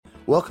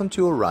Welcome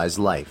to Arise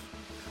Life,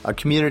 a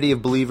community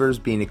of believers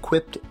being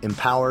equipped,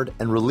 empowered,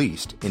 and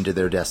released into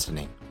their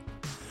destiny.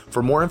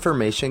 For more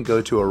information,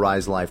 go to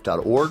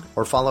ariselife.org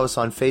or follow us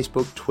on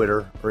Facebook,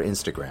 Twitter, or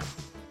Instagram.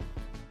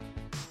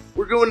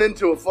 We're going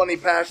into a funny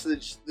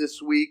passage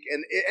this week,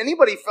 and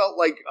anybody felt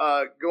like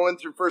going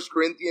through 1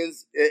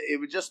 Corinthians,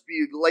 it would just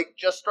be like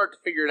just start to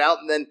figure it out,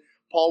 and then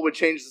Paul would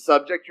change the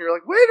subject, and you're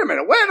like, wait a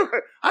minute,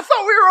 I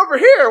thought we were over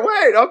here,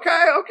 wait,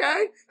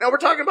 okay, now we're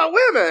talking about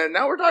women,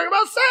 now we're talking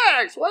about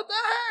sex, what the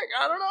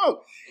heck, I don't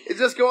know. It's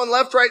just going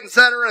left, right, and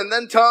center, and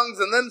then tongues,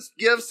 and then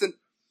gifts, and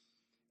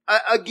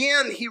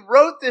again, he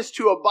wrote this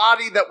to a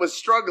body that was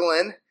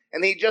struggling,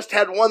 and he just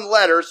had one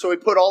letter, so he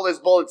put all his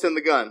bullets in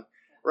the gun.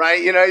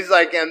 Right? You know, he's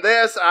like, and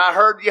this, I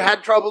heard you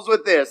had troubles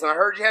with this, and I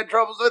heard you had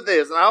troubles with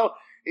this. And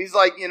he's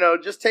like,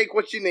 just take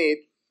what you need.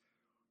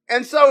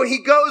 And so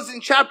he goes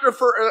in chapter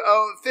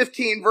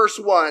 15, verse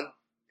 1.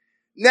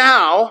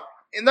 Now,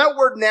 and that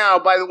word now,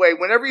 by the way,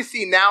 whenever you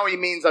see now, he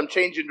means I'm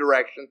changing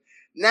direction.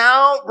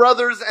 Now,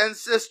 brothers and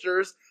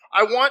sisters,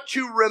 I want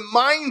to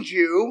remind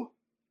you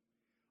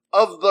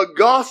of the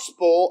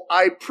gospel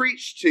I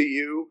preached to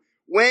you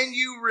when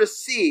you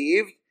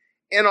received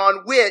and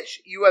on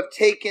which you have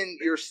taken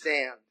your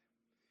stand.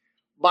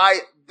 By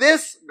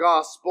this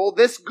gospel,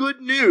 this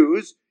good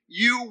news,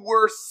 you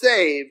were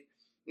saved.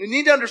 You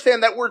need to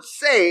understand that word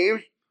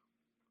saved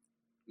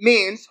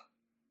means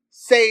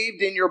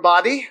saved in your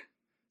body,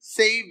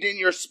 saved in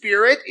your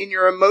spirit, in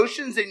your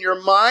emotions, in your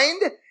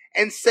mind,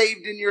 and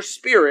saved in your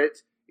spirit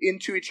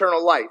into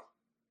eternal life.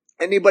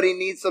 Anybody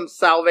need some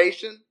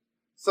salvation,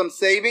 some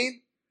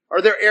saving?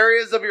 Are there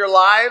areas of your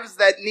lives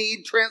that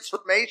need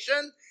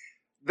transformation?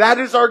 That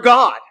is our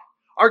God.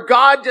 Our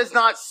God does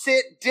not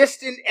sit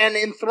distant and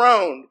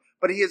enthroned,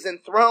 but he is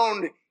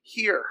enthroned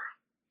here.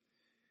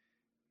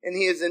 And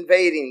he is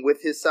invading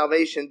with his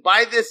salvation.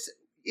 By this,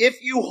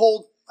 if you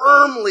hold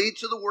firmly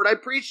to the word I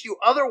preached you,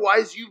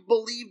 otherwise you've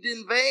believed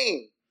in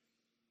vain.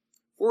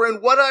 For in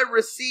what I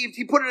received,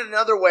 he put it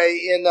another way,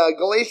 in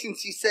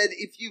Galatians he said,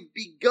 if you've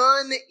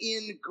begun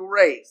in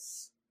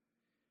grace,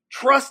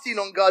 trusting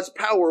on God's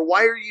power,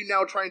 why are you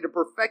now trying to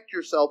perfect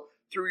yourself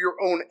through your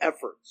own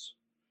efforts?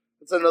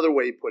 That's another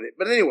way he put it.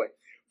 But anyway,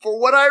 for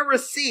what I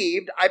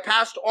received, I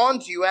passed on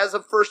to you as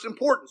of first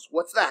importance.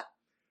 What's that?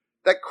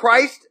 That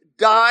Christ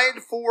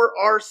died for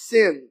our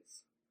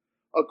sins,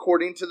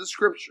 according to the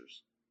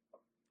scriptures.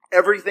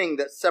 Everything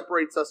that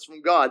separates us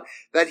from God.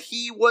 That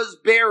he was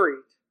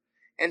buried,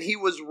 and he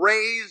was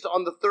raised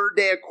on the third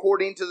day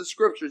according to the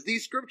scriptures.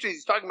 These scriptures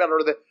he's talking about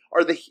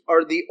are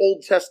the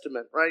Old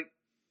Testament, right?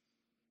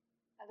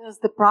 Are those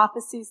the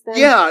prophecies then?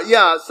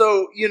 Yeah.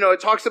 So,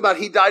 it talks about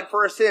he died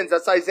for our sins.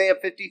 That's Isaiah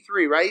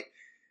 53, right?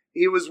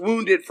 He was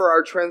wounded for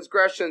our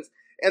transgressions.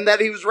 And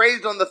that he was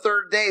raised on the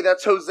third day.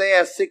 That's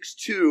Hosea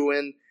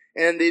 6:2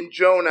 and in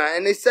Jonah.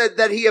 And they said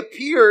that he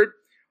appeared,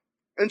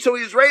 and so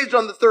he was raised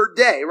on the third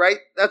day, right?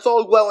 That's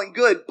all well and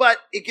good, but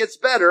it gets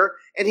better.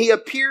 And he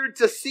appeared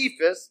to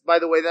Cephas. By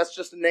the way, that's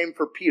just a name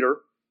for Peter.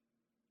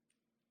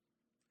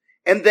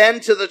 And then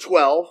to the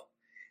 12.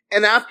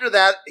 And after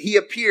that, he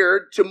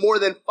appeared to more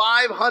than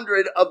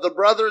 500 of the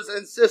brothers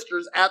and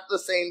sisters at the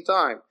same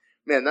time.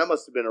 Man, that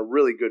must have been a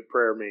really good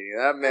prayer meeting.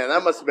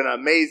 That must have been an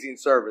amazing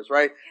service,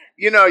 right?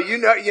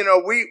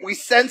 We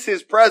sense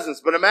his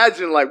presence, but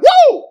imagine like,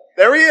 whoa,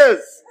 there he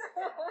is.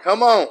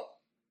 Come on.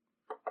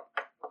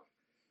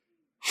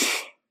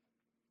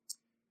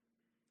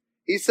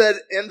 He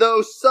said, and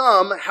though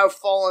some have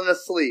fallen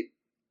asleep,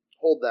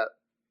 hold that.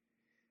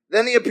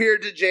 Then he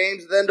appeared to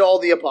James, then to all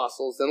the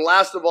apostles. And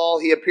last of all,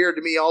 he appeared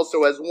to me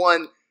also as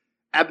one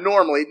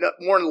abnormally,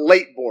 more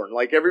late born.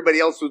 Like everybody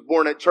else was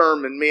born at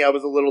term, and me, I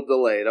was a little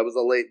delayed. I was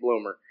a late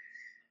bloomer.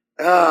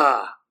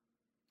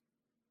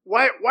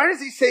 Why does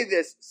he say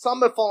this?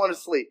 Some have fallen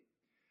asleep.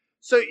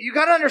 So you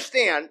got to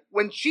understand,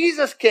 when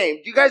Jesus came,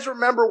 do you guys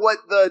remember what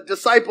the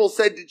disciples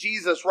said to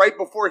Jesus right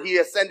before he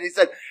ascended? He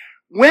said,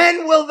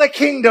 when will the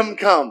kingdom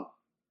come?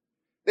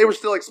 They were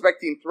still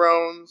expecting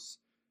thrones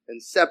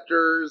and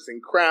scepters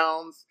and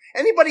crowns.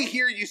 Anybody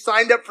here, you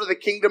signed up for the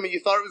kingdom and you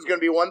thought it was going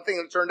to be one thing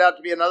and it turned out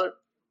to be another?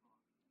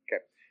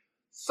 Okay.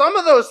 Some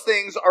of those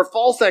things are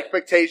false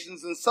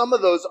expectations and some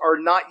of those are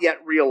not yet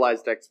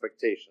realized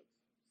expectations.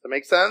 Does that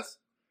make sense?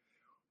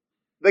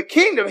 The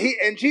kingdom,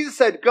 and Jesus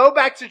said, go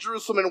back to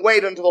Jerusalem and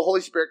wait until the Holy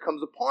Spirit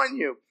comes upon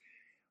you.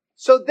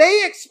 So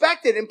they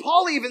expected, and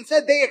Paul even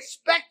said they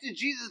expected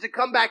Jesus to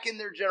come back in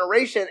their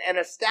generation and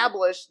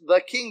establish the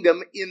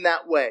kingdom in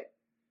that way.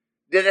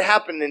 Did it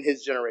happen in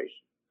his generation?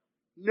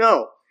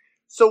 No.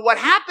 So what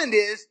happened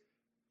is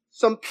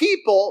some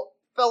people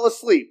fell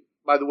asleep.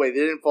 By the way, they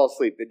didn't fall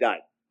asleep. They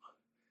died.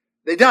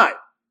 They died.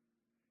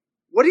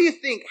 What do you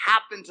think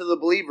happened to the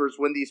believers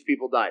when these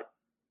people died?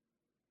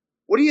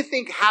 What do you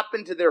think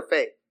happened to their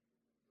faith?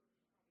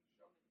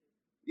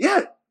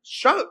 Yeah,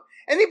 show.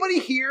 Anybody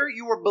here,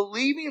 you were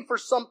believing for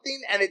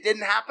something and it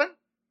didn't happen?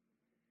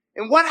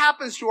 And what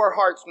happens to our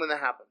hearts when that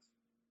happens?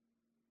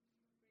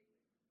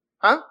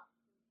 Huh?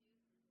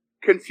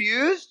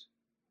 Confused?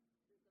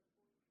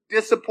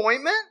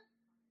 Disappointment?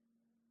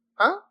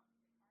 Huh?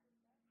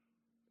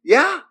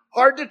 Yeah,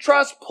 hard to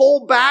trust,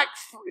 pull back,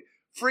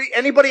 free.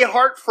 Anybody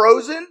heart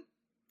frozen?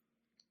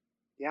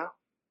 Yeah.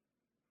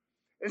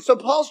 And so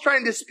Paul's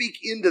trying to speak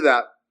into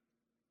that.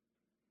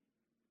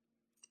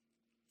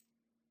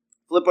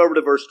 Flip over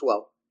to verse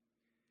 12.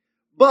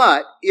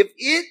 But if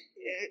it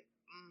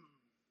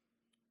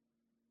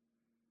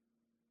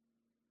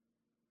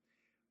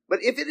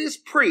is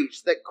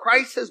preached that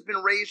Christ has been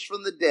raised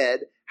from the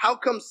dead, how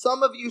come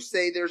some of you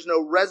say there's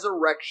no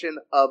resurrection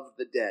of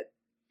the dead?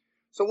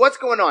 So what's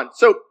going on?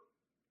 So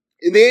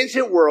in the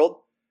ancient world,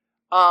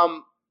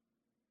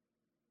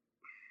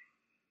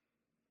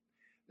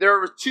 there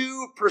were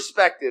two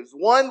perspectives.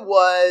 One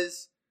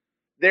was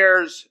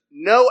there's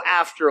no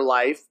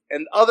afterlife,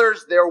 and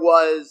others there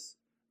was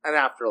an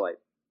afterlife,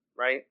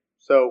 right?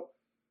 So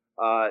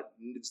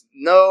it's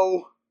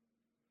no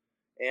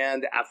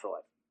and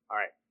afterlife. All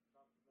right.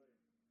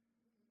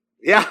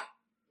 Yeah.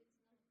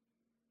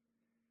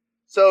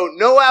 So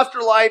no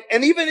afterlife,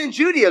 and even in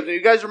Judaism,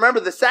 you guys remember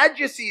the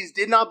Sadducees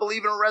did not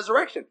believe in a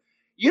resurrection.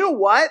 You know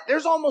what?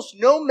 There's almost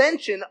no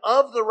mention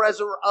of the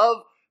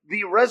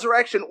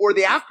resurrection or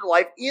the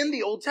afterlife in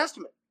the Old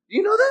Testament. Do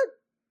you know that?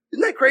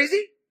 Isn't that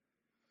crazy?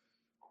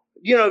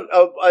 You know,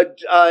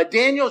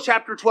 Daniel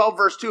chapter 12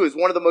 verse 2 is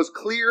one of the most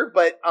clear,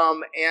 but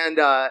and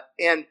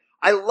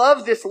I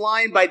love this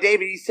line by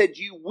David. He said,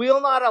 "You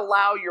will not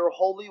allow your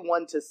Holy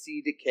One to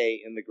see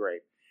decay in the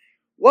grave."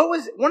 What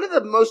was one of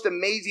the most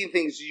amazing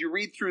things as you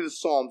read through the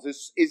Psalms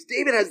is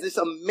David has this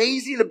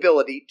amazing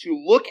ability to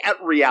look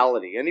at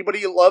reality.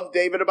 Anybody love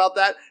David about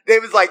that?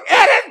 David's like,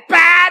 it is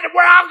bad,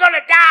 we're all gonna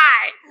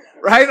die.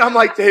 Right? I'm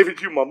like,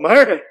 David, you my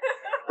man.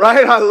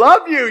 Right? I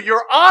love you.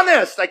 You're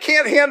honest. I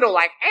can't handle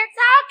like, it's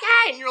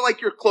okay. And you're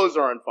like, your clothes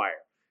are on fire.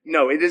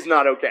 No, it is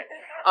not okay.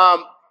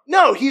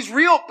 No, he's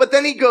real. But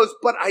then he goes,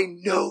 but I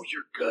know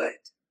you're good.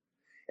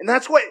 And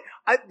that's what,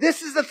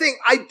 this is the thing.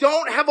 I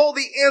don't have all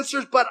the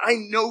answers, but I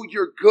know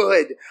you're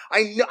good.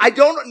 I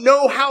don't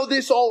know how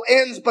this all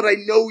ends, but I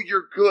know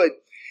you're good.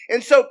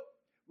 And so,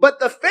 but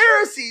the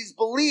Pharisees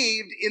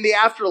believed in the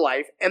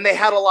afterlife, and they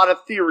had a lot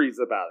of theories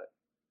about it.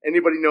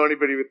 Anybody know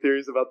anybody with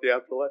theories about the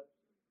afterlife?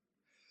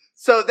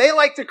 So they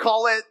like to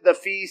call it the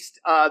feast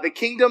of the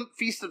kingdom.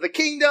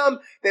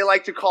 They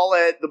like to call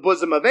it the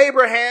bosom of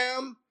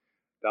Abraham.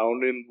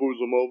 Down in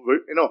bosom of,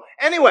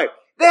 Anyway,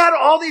 they had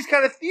all these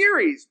kind of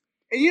theories.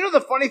 And you know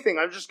the funny thing,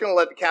 I'm just going to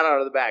let the cat out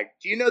of the bag.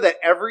 Do you know that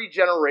every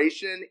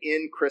generation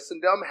in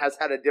Christendom has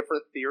had a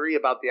different theory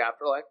about the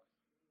afterlife?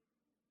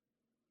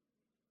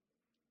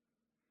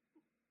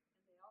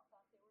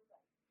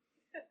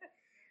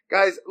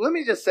 Guys, let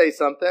me just say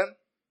something.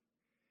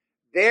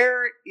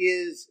 There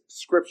is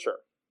Scripture.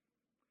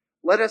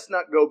 Let us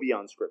not go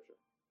beyond Scripture.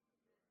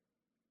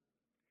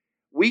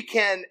 We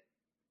can,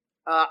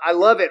 I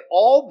love it.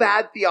 All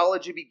bad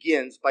theology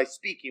begins by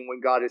speaking when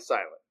God is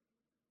silent.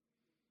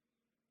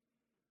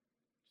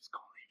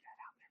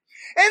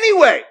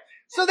 Anyway,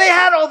 so they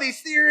had all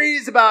these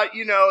theories about,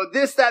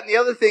 this, that, and the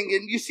other thing.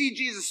 And you see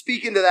Jesus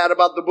speaking to that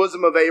about the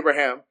bosom of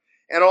Abraham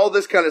and all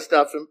this kind of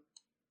stuff. And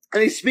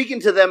he's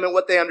speaking to them in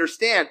what they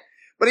understand.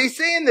 But he's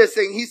saying this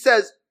thing. He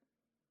said,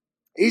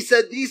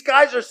 these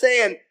guys are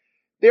saying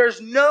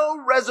there's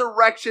no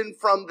resurrection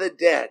from the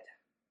dead.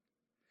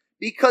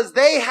 Because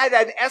they had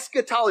an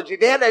eschatology.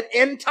 They had an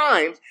end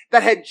times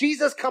that had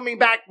Jesus coming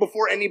back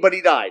before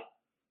anybody died.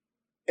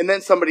 And then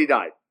somebody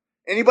died.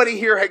 Anybody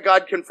here had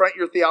God confront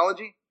your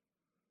theology?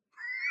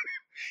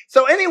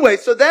 So anyway,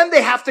 so then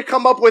they have to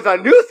come up with a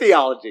new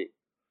theology.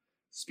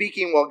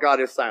 Speaking while God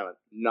is silent.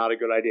 Not a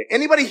good idea.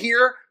 Anybody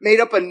here made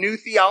up a new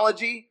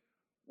theology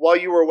while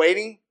you were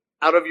waiting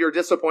out of your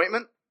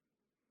disappointment?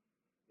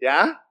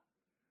 Yeah?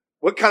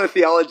 What kind of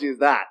theology is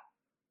that?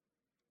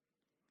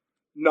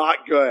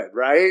 Not good,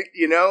 right?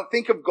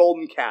 Think of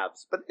golden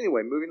calves. But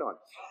anyway, moving on.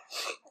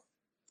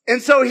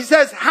 And so he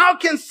says, how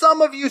can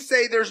some of you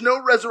say there's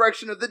no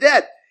resurrection of the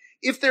dead?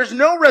 If there's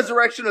no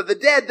resurrection of the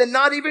dead, then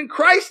not even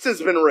Christ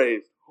has been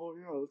raised. Oh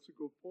yeah, that's a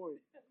good point.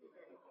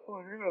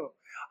 Oh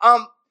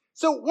yeah.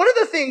 So one of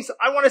the things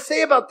I want to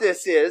say about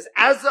this is,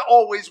 as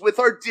always with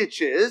our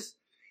ditches,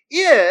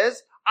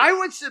 is I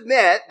would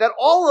submit that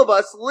all of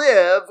us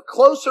live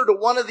closer to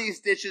one of these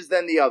ditches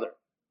than the other.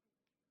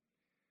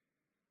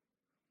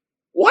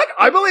 What?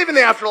 I believe in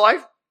the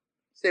afterlife.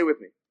 Stay with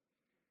me.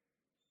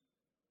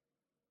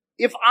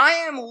 If I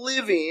am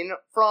living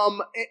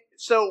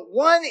so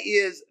one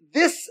is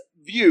this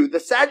view, the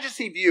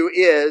Sadducee view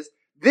is,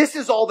 this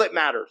is all that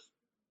matters.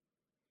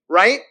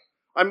 Right?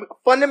 I'm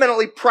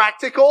fundamentally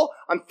practical.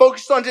 I'm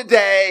focused on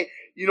today.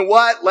 You know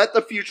what? Let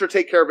the future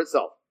take care of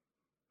itself.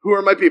 Who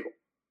are my people?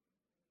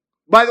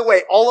 By the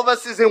way, all of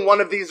us is in one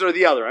of these or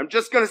the other. I'm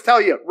just going to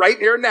tell you right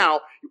here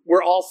now,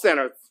 we're all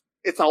sinners.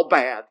 It's all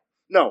bad.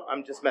 No,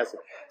 I'm just messing.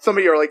 Some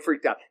of you are like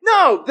freaked out.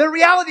 No, the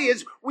reality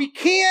is we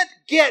can't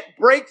get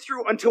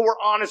breakthrough until we're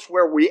honest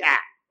where we at.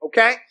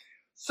 Okay?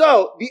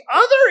 So the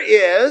other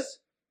is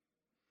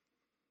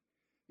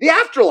the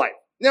afterlife.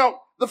 Now,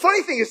 the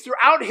funny thing is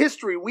throughout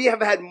history, we have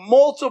had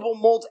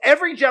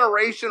every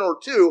generation or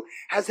two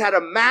has had a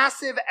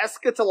massive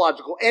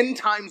eschatological end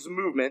times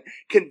movement,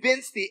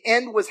 convinced the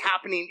end was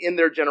happening in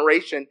their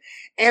generation,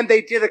 and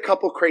they did a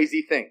couple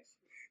crazy things.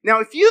 Now,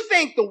 if you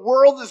think the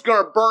world is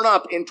going to burn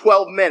up in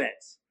 12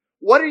 minutes,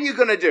 what are you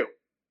going to do?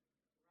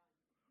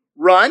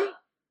 Run?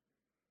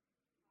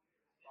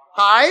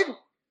 Hide?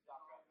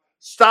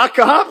 Stock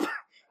up?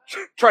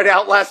 Try to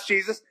outlast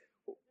Jesus?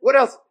 What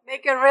else?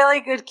 Make a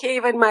really good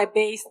cave in my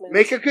basement.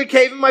 Make a good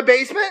cave in my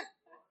basement?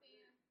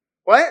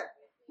 What?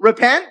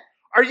 Repent?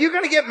 Are you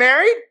going to get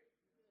married?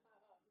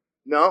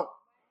 No.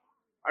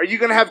 Are you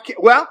going to have kids?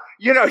 Well,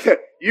 you know,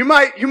 you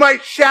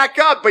might shack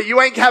up, but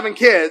you ain't having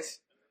kids,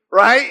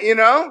 right? You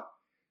know?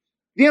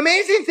 The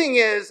amazing thing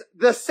is,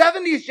 the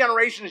 70s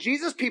generation,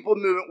 Jesus people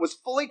movement was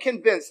fully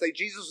convinced that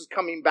Jesus was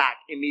coming back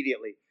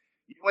immediately.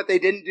 You know what they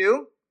didn't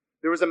do?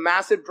 There was a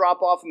massive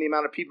drop off in the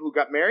amount of people who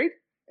got married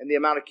and the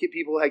amount of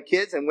people who had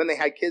kids. And when they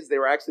had kids, they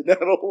were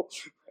accidental.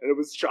 And it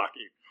was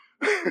shocking.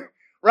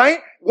 Right?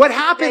 What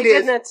happened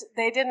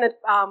they didn't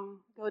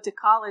go to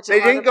college. They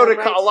didn't go to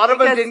college. A lot of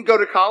them didn't go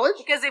to college.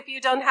 Because if you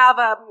don't have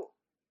a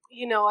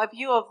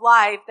view of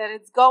life that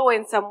it's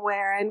going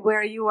somewhere and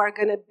where you are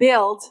going to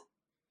build,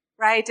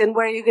 right? And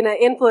where you're going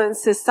to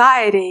influence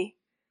society,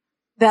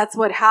 that's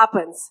what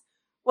happens.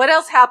 What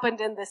else happened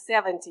in the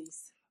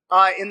 70s?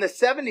 In the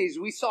 70s,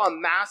 we saw a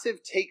massive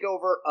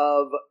takeover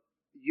of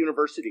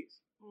universities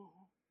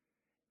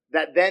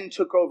that then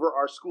took over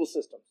our school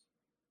systems,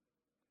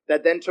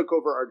 that then took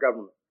over our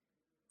government.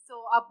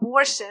 So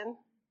abortion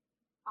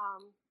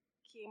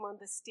came on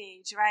the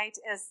stage, right?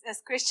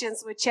 As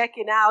Christians were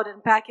checking out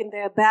and packing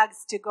their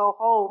bags to go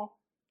home,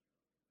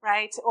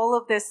 right? All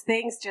of these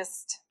things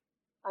just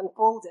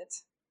unfolded.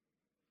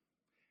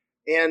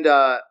 And,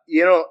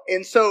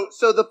 and so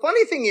the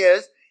funny thing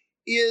is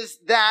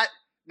that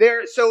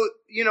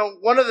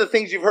one of the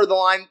things you've heard the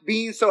line,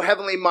 being so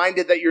heavenly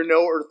minded that you're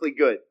no earthly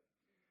good.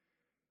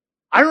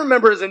 I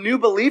remember as a new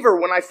believer,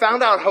 when I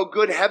found out how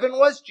good heaven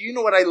was, do you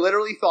know what I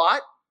literally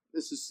thought?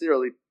 This is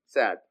seriously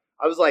sad.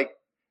 I was like,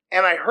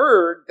 and I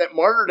heard that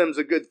martyrdom's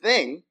a good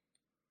thing.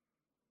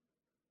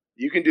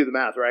 You can do the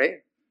math,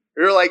 right?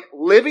 You're like,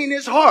 living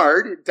is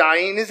hard,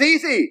 dying is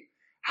easy.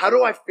 How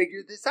do I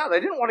figure this out? I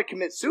didn't want to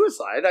commit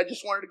suicide. I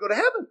just wanted to go to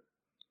heaven.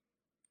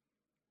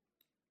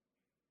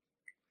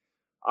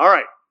 All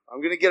right.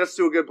 I'm going to get us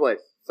to a good place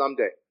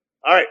someday.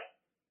 All right.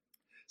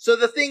 So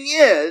the thing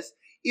is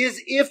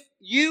if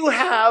you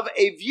have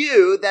a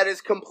view that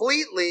is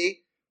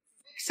completely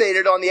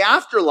fixated on the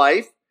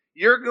afterlife,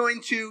 you're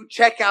going to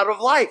check out of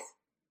life.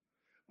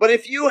 But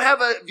if you have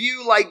a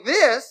view like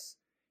this,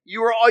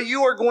 you're also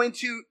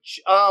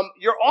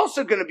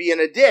going to be in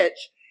a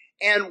ditch.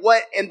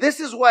 And this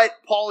is what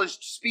Paul is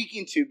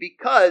speaking to,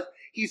 because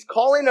he's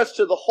calling us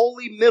to the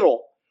holy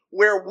middle,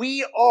 where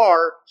we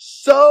are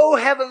so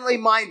heavenly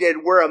minded,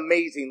 we're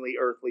amazingly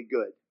earthly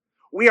good.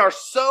 We are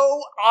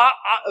so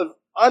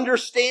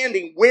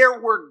understanding where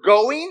we're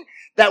going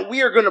that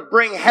we are going to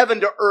bring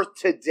heaven to earth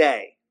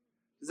today.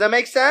 Does that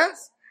make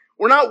sense?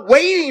 We're not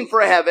waiting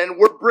for heaven.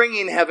 We're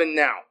bringing heaven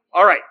now.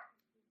 All right.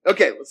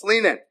 Okay, let's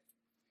lean in.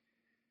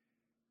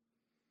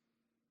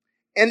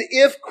 And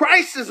if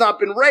Christ has not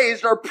been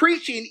raised, our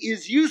preaching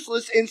is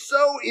useless, and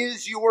so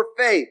is your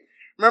faith.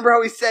 Remember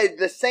how he said,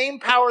 the same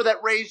power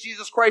that raised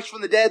Jesus Christ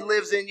from the dead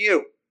lives in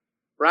you.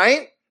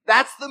 Right?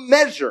 That's the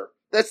measure.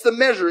 That's the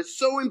measure. It's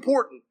so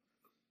important.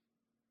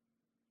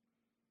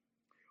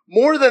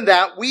 More than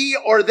that, we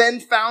are then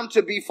found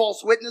to be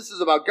false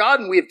witnesses about God,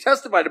 and we have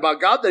testified about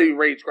God that he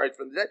raised Christ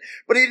from the dead.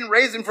 But he didn't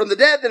raise him from the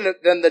dead,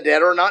 then the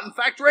dead are not in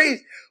fact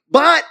raised.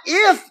 But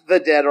if the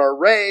dead are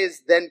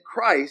raised, then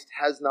Christ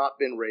has not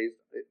been raised.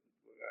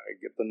 I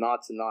get the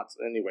knots and knots.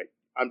 Anyway,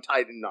 I'm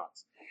tied in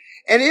knots.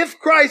 And if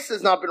Christ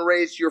has not been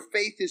raised, your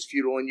faith is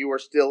futile and you are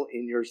still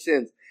in your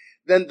sins.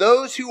 Then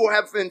those who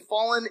have been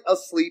fallen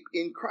asleep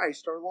in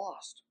Christ are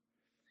lost.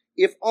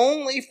 If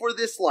only for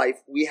this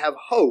life we have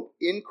hope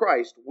in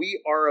Christ,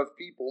 we are of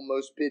people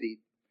most pitied.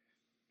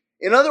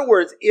 In other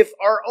words, if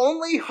our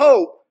only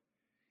hope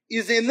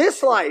is in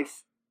this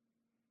life,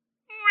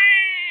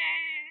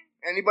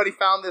 anybody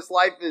found this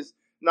life is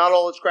not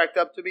all it's cracked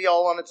up to be,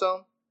 all on its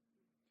own?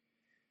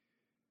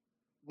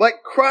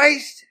 But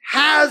Christ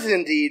has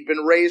indeed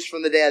been raised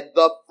from the dead,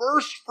 the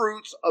first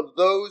fruits of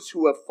those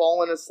who have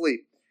fallen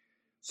asleep.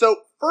 So,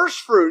 first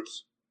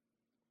fruits.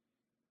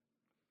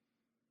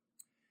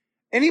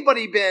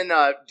 Anybody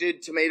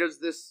did tomatoes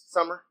this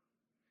summer?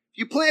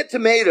 You plant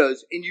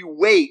tomatoes and you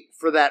wait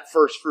for that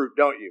first fruit,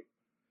 don't you?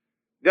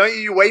 Don't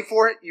you? You wait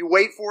for it, you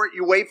wait for it,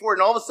 you wait for it,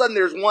 and all of a sudden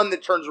there's one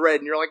that turns red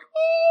and you're like,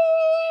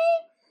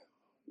 oh!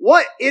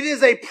 What? It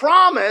is a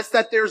promise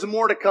that there's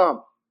more to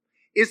come.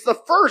 It's the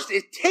first.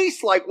 It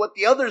tastes like what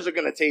the others are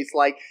going to taste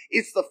like.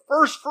 It's the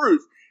first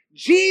fruits.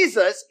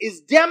 Jesus is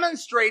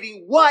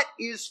demonstrating what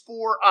is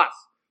for us.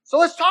 So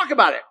let's talk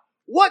about it.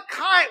 What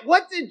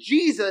did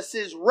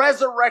Jesus'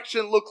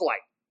 resurrection look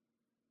like?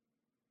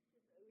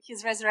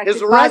 His resurrected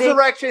His body.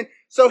 resurrection.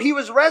 So he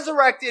was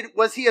resurrected.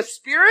 Was he a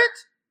spirit?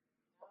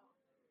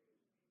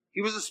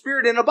 He was a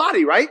spirit in a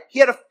body, right? He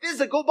had a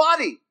physical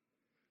body.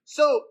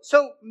 So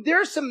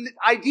there's some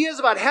ideas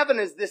about heaven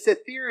as this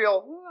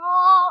ethereal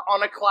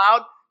on a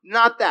cloud.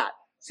 Not that.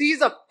 See,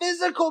 he's a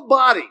physical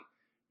body.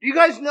 Do you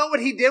guys know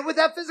what he did with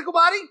that physical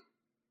body?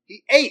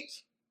 He ate.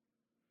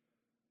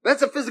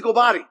 That's a physical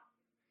body.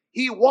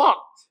 He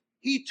walked.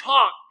 He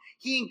talked.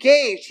 He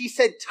engaged. He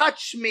said,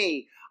 touch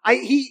me.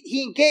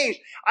 He engaged.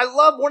 I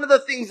love one of the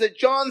things that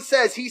John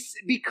says,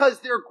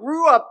 because there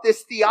grew up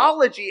this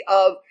theology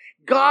of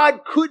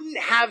God couldn't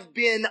have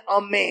been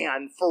a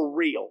man for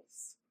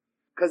reals,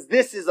 because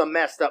this is a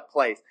messed up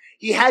place.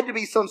 He had to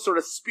be some sort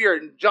of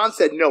spirit. And John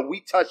said, no, we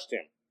touched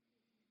him.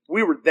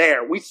 We were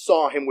there. We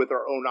saw him with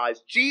our own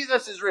eyes.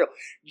 Jesus is real.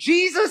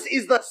 Jesus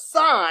is the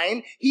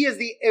sign. He is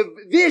the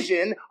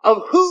vision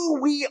of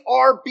who we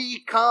are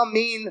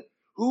becoming,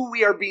 who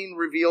we are being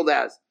revealed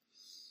as.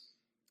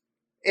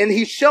 And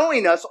he's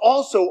showing us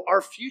also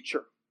our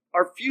future.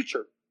 Our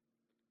future.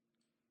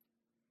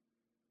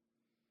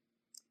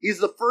 He's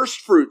the first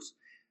fruits.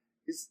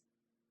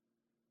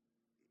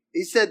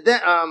 He said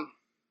that,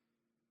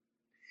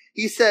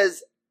 he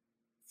says,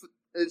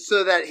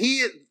 so that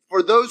he,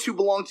 for those who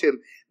belong to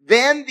him,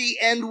 then the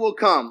end will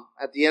come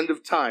at the end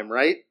of time,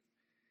 right?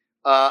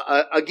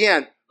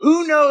 Again,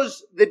 who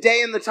knows the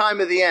day and the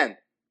time of the end?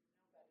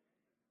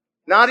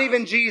 Not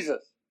even Jesus.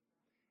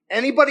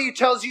 Anybody who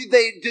tells you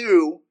they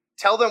do,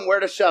 tell them where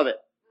to shove it.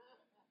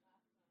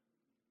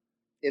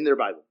 In their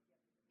Bible.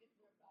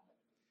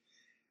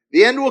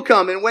 The end will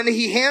come, and when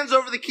he hands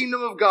over the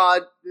kingdom of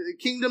God, the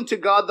kingdom to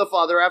God the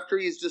Father, after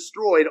he has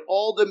destroyed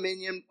all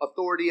dominion,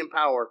 authority, and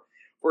power,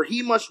 for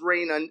he must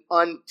reign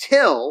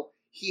until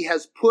he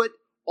has put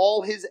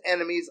all his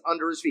enemies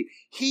under his feet.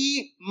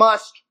 He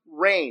must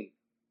reign.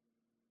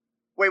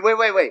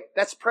 Wait.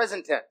 That's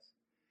present tense.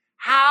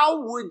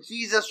 How would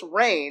Jesus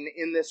reign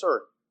in this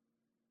earth?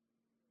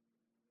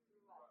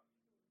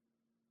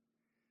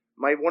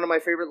 One of my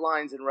favorite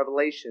lines in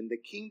Revelation, the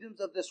kingdoms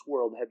of this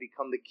world have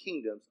become the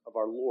kingdoms of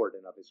our Lord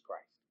and of his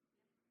Christ.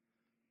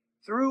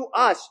 Through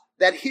us,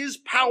 that his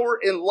power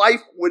in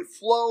life would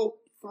flow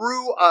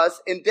through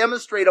us and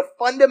demonstrate a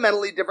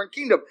fundamentally different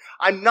kingdom.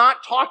 I'm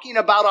not talking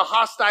about a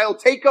hostile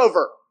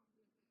takeover.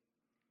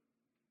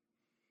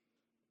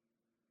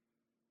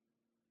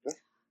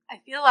 I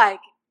feel like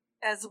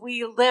as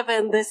we live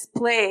in this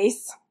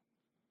place,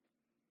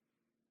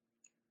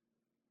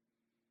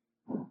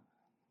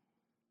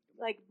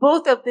 like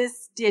both of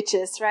these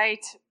ditches,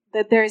 right?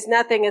 That there is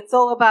nothing, it's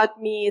all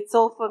about me, it's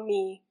all for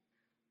me.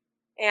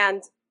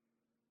 And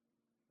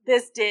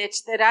this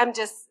ditch that I'm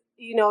just,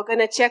 going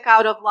to check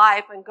out of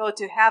life and go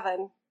to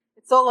heaven,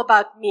 it's all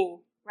about me,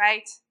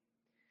 right?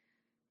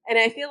 And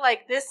I feel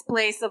like this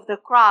place of the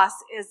cross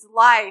is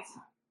life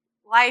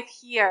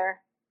here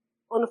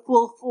on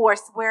full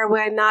force where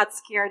we're not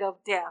scared of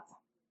death.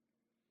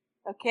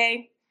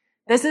 Okay?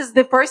 This is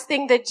the first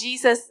thing that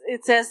Jesus,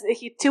 it says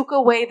he took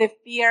away the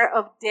fear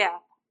of death.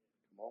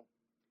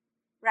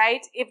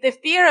 Right? If the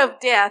fear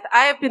of death,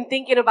 I have been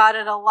thinking about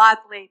it a lot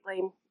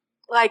lately.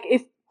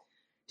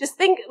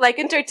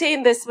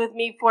 Entertain this with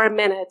me for a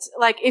minute.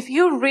 Like, if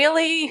you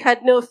really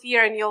had no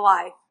fear in your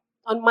life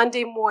on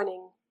Monday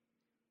morning,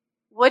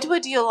 what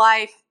would your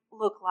life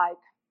look like?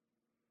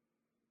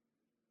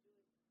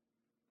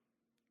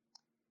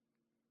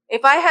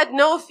 If I had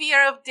no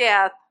fear of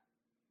death,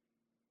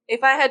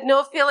 if I had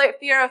no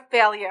fear of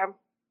failure,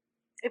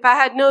 if I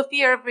had no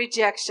fear of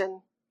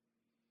rejection,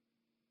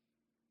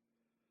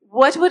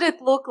 what would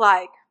it look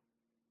like?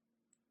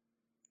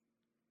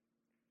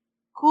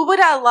 Who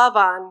would I love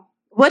on?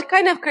 What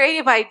kind of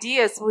creative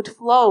ideas would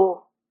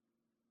flow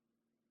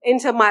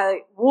into my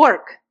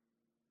work?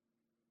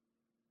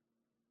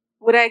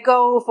 Would I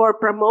go for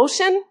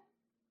promotion?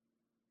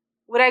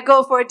 Would I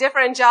go for a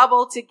different job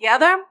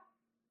altogether?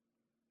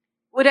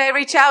 Would I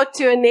reach out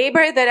to a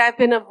neighbor that I've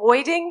been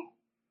avoiding?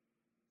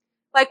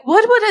 Like,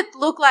 what would it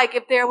look like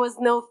if there was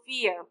no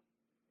fear?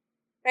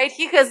 Right?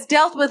 He has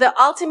dealt with the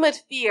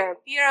ultimate fear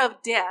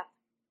of death.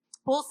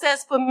 Paul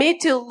says, for me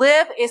to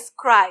live is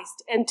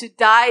Christ and to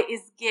die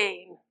is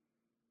gain.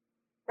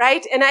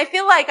 Right? And I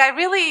feel like I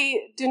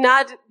really do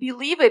not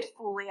believe it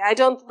fully. I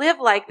don't live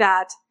like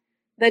that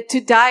to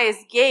die is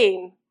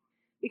gain.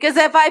 Because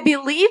if I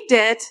believed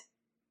it,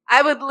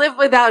 I would live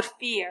without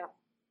fear.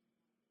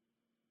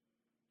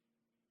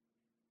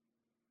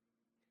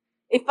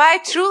 If I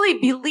truly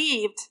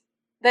believed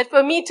that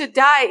for me to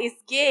die is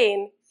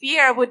gain,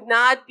 fear would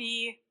not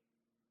be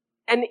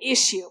an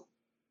issue.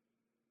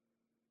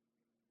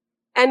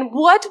 And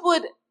what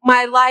would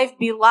my life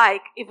be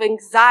like if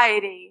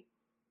anxiety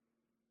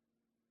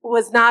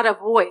was not a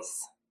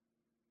voice?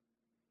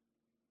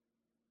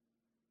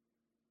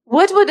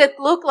 What would it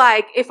look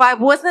like if I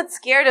wasn't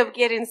scared of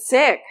getting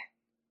sick?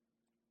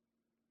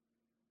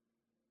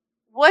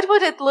 What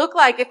would it look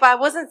like if I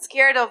wasn't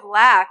scared of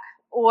lack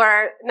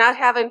or not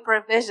having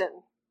provision?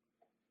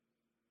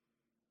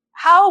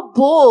 How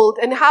bold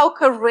and how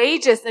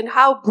courageous and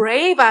how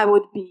brave I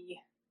would be.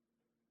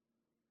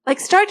 Like,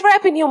 start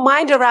wrapping your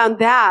mind around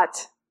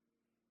that.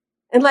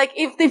 And like,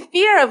 if the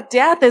fear of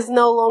death is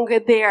no longer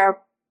there,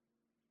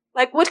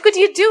 Like, what could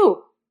you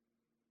do?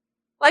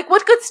 Like,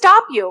 what could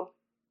stop you?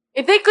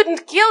 If they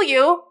couldn't kill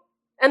you,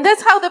 and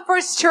that's how the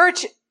first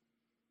church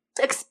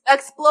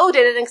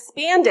exploded and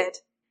expanded,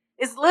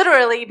 is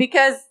literally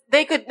because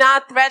they could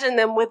not threaten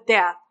them with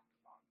death.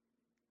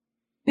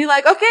 Be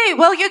like, okay,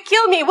 well, you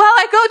kill me. Well,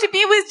 I go to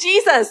be with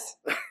Jesus.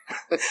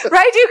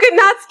 Right? You could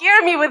not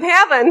scare me with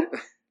heaven.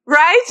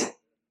 Right?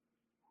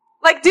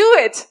 Like, do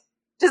it.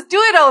 Just do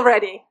it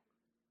already.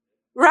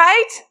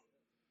 Right?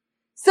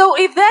 So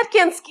if that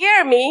can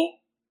scare me,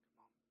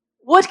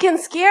 what can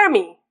scare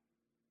me?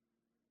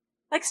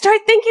 Like,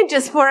 start thinking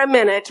just for a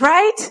minute,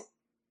 right?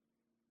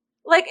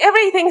 Like,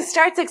 everything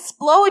starts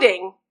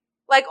exploding.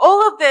 Like,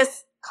 all of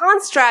this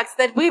constructs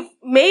that we've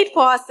made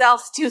for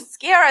ourselves to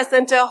scare us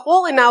into a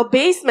hole in our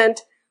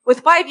basement with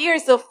 5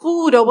 years of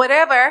food or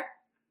whatever,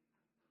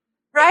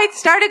 right?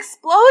 Start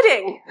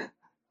exploding.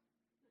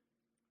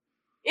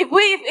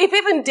 If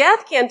even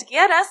death can't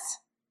get us,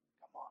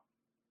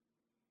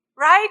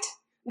 right?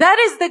 That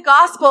is the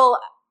gospel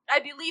I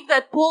believe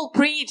that Paul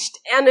preached,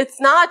 and it's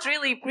not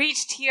really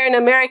preached here in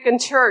American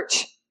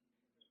church.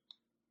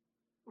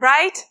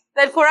 Right?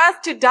 That for us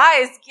to die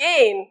is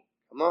gain.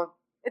 Come on.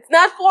 It's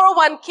not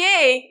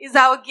 401k is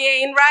our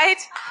gain, right?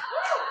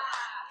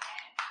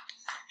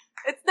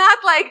 It's not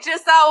like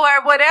just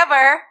our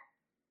whatever.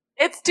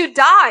 It's to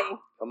die.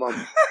 Come on.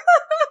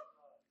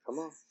 Come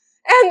on.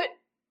 And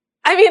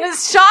I mean,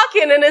 it's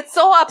shocking and it's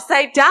so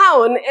upside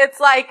down. It's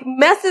like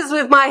messes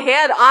with my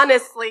head,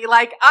 honestly.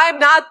 Like, I'm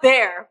not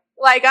there.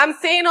 Like, I'm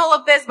saying all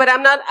of this, but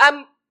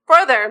I'm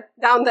further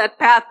down that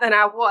path than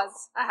I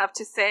was, I have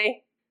to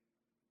say.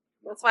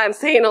 That's why I'm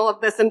saying all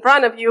of this in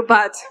front of you,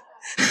 but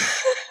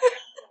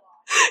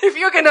if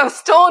you're gonna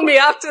stone me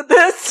after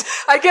this,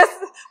 I guess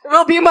it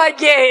will be my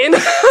gain.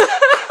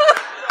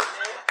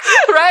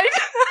 Right?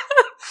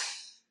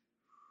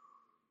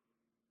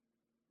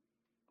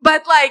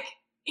 But like,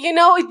 you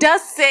know, it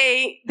does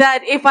say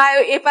that if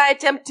I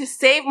attempt to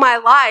save my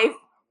life,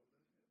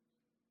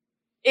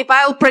 if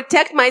I'll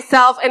protect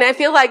myself, and I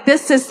feel like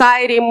this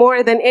society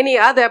more than any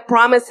other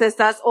promises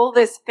us all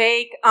this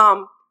fake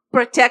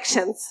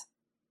protections,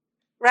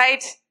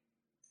 right?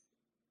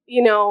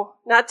 You know,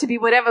 not to be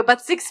whatever,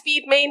 but 6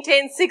 feet,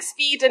 maintain 6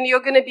 feet and you're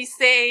going to be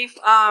safe.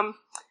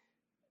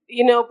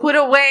 You know, put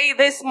away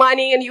this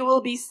money and you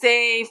will be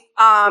safe.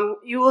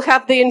 You will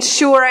have the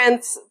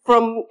insurance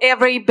from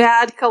every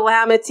bad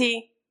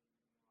calamity.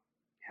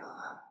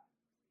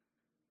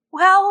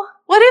 Well,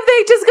 what if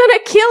they're just going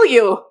to kill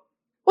you?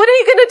 What are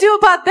you going to do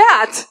about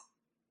that?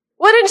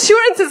 What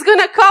insurance is going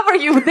to cover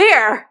you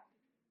there?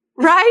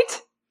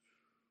 Right?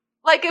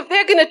 Like, if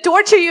they're going to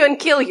torture you and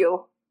kill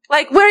you,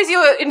 like, where's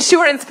your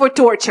insurance for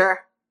torture?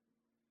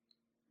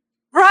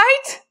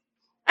 Right?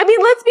 I mean,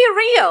 let's be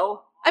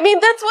real. I mean,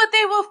 that's what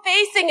they were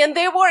facing, and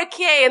they were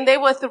okay, and they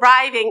were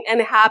thriving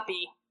and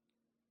happy.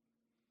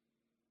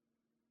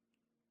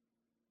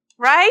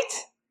 Right?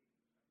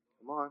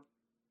 Come on.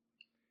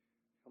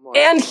 Come on.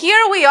 And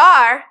here we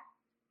are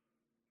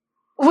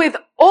with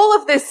all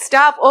of this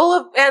stuff,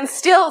 and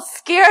still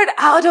scared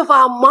out of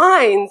our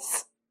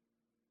minds.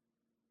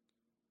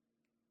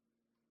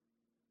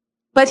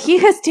 But he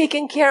has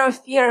taken care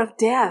of fear of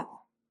death.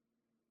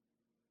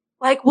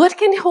 Like, what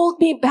can hold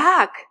me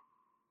back?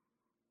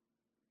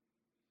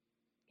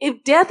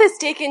 If death is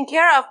taken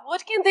care of,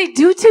 what can they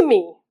do to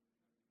me?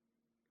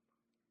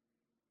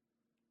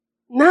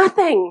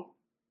 Nothing.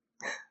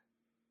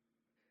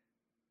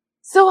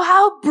 So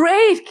how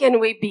brave can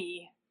we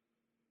be?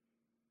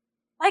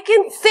 Like,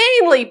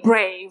 insanely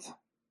brave.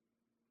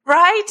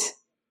 Right?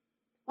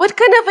 What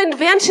kind of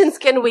inventions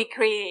can we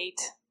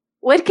create?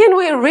 What can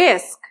we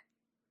risk?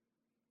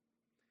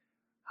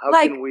 How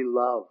can we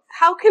love?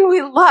 How can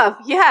we love?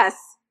 Yes.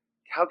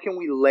 How can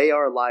we lay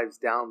our lives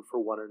down for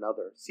one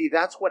another? See,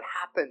 that's what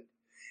happened.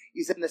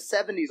 Is in the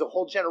 70s, a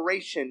whole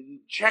generation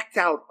checked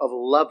out of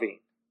loving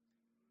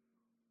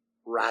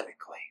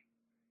radically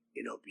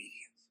in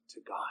obedience to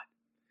God.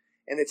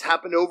 And it's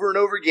happened over and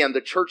over again. The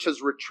church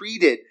has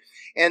retreated.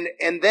 And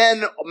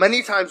then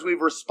many times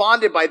we've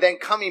responded by then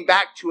coming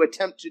back to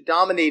attempt to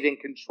dominate and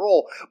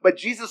control. But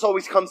Jesus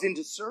always comes in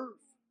to serve.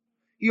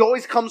 He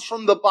always comes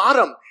from the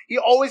bottom. He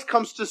always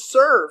comes to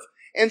serve.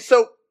 And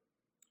so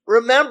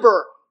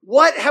remember,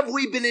 what have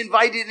we been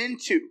invited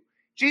into?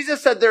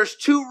 Jesus said there's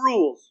 2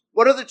 rules.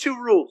 What are the 2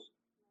 rules?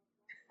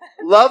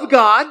 Love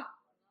God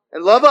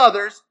and love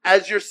others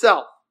as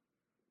yourself.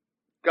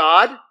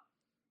 God,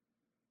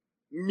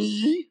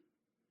 me,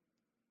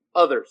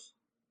 others.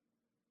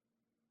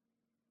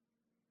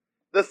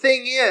 The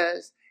thing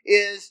is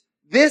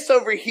this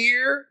over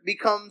here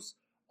becomes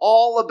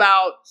all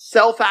about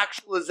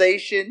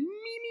self-actualization. Me.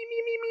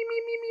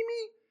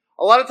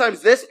 A lot of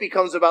times this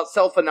becomes about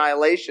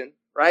self-annihilation,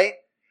 right?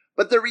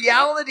 But the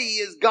reality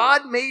is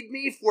God made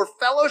me for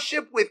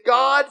fellowship with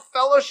God,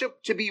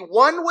 fellowship to be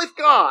one with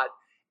God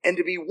and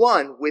to be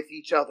one with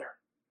each other.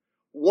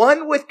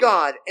 One with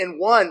God and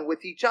one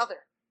with each other.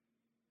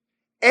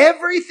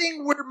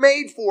 Everything we're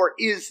made for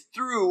is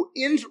through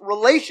in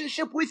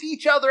relationship with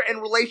each other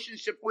and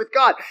relationship with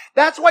God.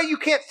 That's why you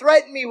can't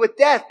threaten me with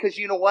death, because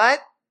you know what?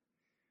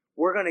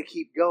 we're going to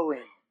keep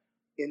going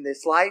in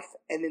this life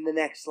and in the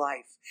next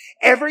life.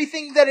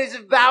 Everything that is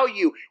of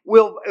value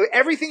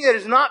everything that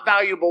is not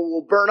valuable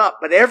will burn up,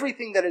 but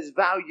everything that is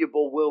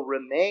valuable will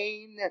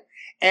remain,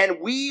 and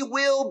we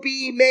will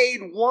be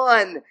made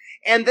one.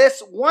 And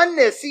this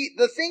oneness, see,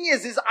 the thing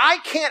is I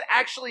can't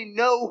actually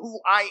know who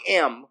I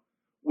am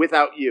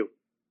without you.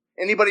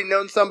 Anybody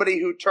known somebody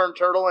who turned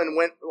turtle and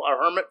went a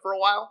hermit for a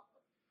while?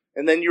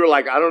 And then you were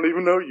like, I don't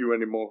even know you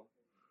anymore.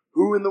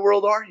 Who in the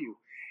world are you?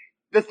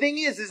 The thing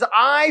is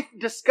I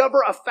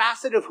discover a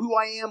facet of who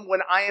I am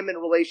when I am in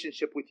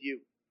relationship with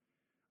you.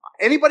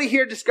 Anybody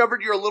here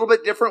discovered you're a little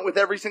bit different with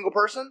every single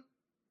person?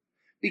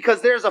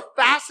 Because there's a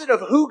facet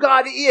of who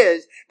God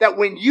is that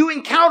when you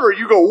encounter,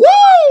 you go,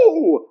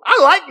 whoa,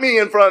 I like me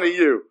in front of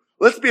you.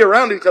 Let's be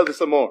around each other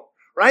some more.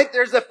 Right?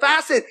 There's a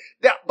facet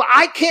that but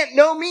I can't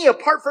know me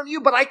apart from you,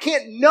 but I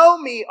can't know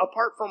me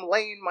apart from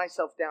laying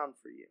myself down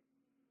for you.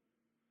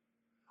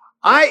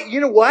 You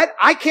know what?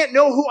 I can't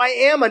know who I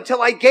am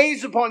until I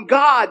gaze upon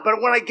God.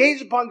 But when I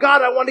gaze upon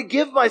God, I want to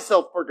give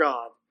myself for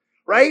God.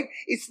 Right?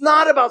 It's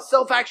not about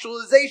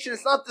self-actualization.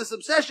 It's not this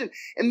obsession.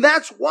 And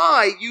that's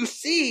why you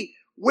see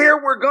where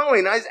we're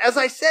going. As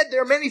I said,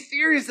 there are many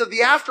theories of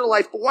the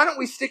afterlife, but why don't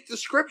we stick to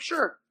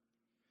Scripture?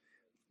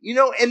 You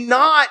know, and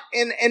not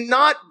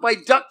by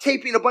duct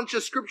taping a bunch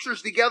of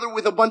scriptures together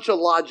with a bunch of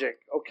logic.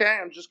 Okay?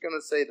 I'm just going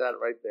to say that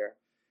right there.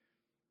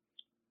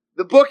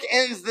 The book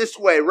ends this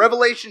way.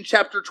 Revelation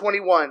chapter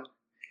 21.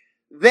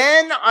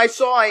 Then I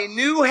saw a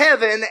new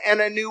heaven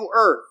and a new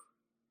earth.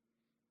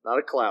 Not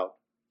a cloud.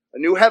 A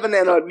new heaven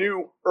and a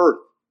new earth.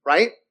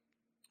 Right?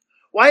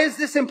 Why is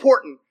this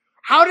important?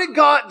 How did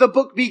the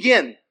book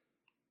begin?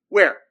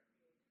 Where?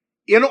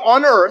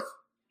 On earth,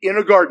 in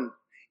a garden.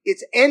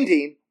 It's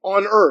ending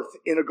on earth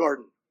in a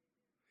garden.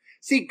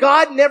 See,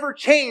 God never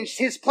changed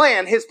His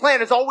plan. His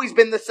plan has always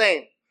been the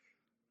same.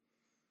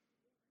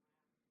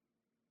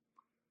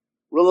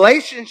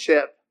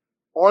 Relationship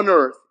on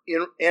earth.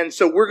 And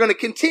so we're going to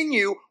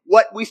continue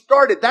what we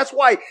started. That's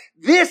why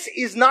this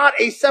is not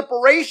a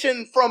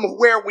separation from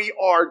where we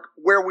are,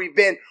 where we've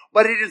been,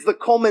 but it is the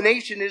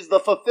culmination, is the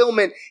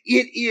fulfillment.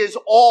 It is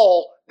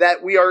all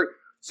that we are.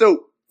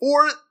 So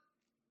for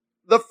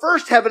the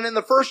first heaven and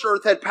the first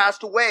earth had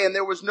passed away, and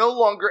there was no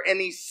longer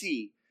any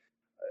sea.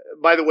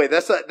 By the way,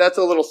 that's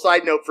a little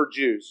side note for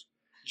Jews.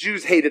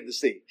 Jews hated the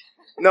sea.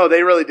 No,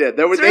 they really did.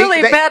 It's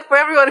really bad for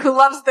everyone who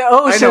loves the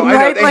ocean, I know,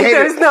 right? Like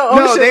there's no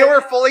ocean. No, they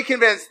were fully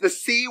convinced the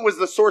sea was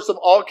the source of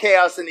all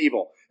chaos and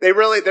evil. They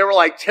were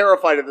like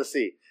terrified of the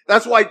sea.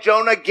 That's why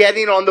Jonah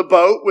getting on the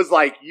boat was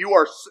like,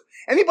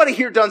 anybody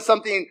here done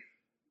something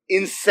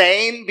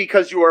insane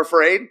because you were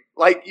afraid?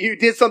 Like you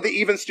did something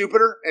even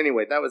stupider?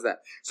 Anyway, that was that.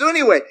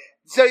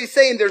 So he's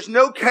saying there's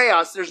no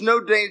chaos, there's no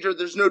danger,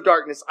 there's no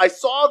darkness. I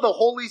saw the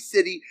holy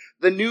city,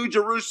 the new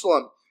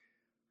Jerusalem,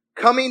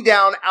 coming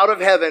down out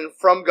of heaven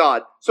from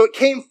God. So it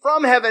came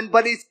from heaven,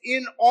 but it's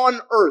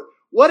on earth.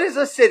 What is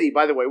a city,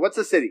 by the way? What's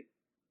a city?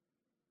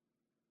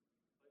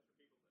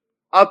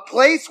 A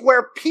place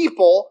where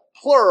people,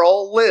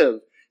 plural,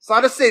 live. It's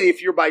not a city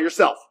if you're by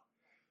yourself.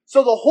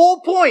 So the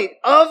whole point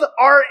of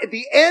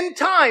the end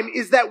time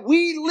is that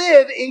we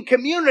live in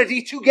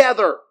community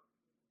together.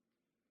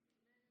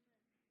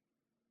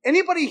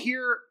 Anybody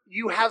here,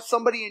 you have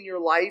somebody in your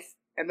life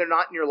and they're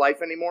not in your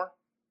life anymore?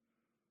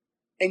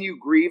 And you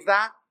grieve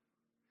that?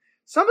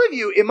 Some of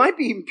you, it might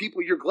be even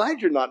people you're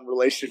glad you're not in a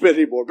relationship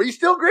anymore, but you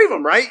still grieve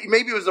them, right?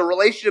 Maybe it was a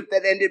relationship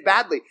that ended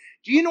badly.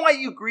 Do you know why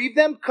you grieve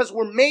them? Because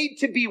we're made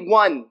to be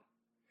one.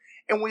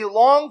 And we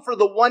long for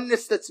the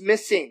oneness that's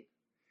missing.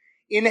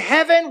 In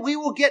heaven, we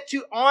will get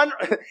to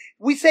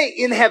we say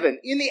in heaven,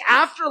 in the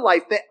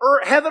afterlife,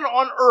 heaven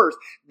on earth,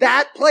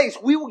 that place,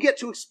 we will get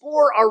to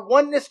explore our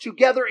oneness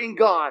together in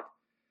God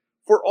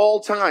for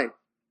all time.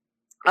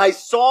 I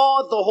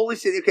saw the holy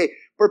city. Okay.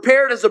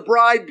 Prepared as a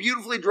bride,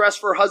 beautifully dressed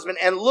for her husband.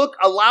 And look,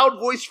 a loud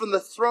voice from the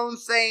throne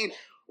saying,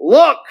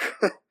 look,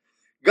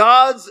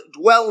 God's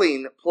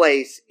dwelling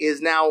place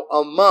is now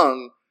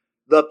among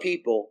the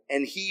people,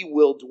 and He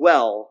will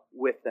dwell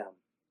with them.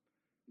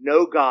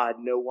 Know God,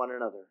 know one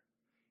another.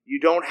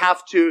 You don't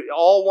have to,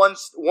 all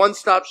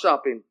one-stop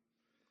shopping.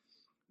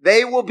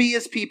 They will be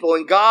His people,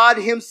 and God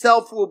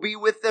Himself will be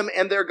with them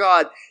and their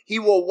God. He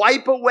will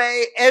wipe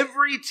away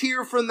every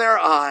tear from their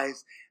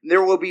eyes.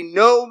 There will be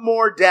no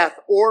more death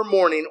or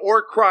mourning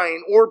or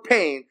crying or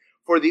pain,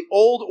 for the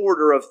old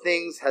order of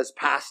things has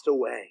passed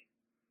away.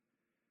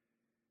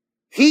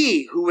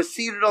 He who was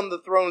seated on the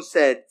throne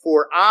said,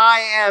 for I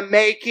am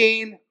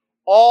making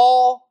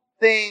all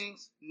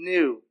things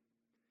new.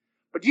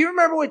 But do you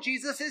remember what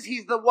Jesus is?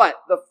 He's the what?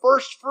 The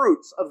first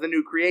fruits of the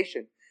new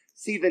creation.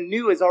 See, the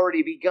new has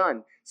already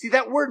begun. See,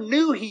 that word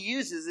new he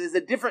uses is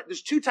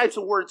there's two types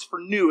of words for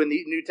new in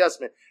the New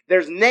Testament.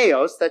 There's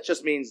neos, that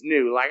just means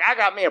new. Like, I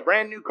got me a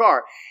brand new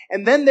car.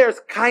 And then there's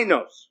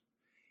kainos.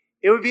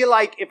 It would be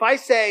like if I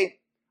say,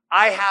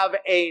 I have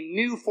a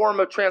new form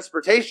of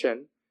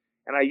transportation,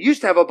 and I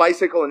used to have a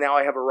bicycle and now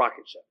I have a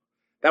rocket ship.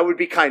 That would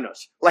be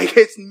kainos. Like,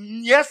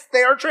 yes,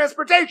 they are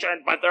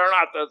transportation, but they're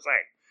not the same.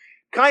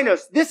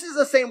 Kainos. This is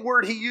the same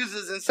word he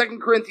uses in 2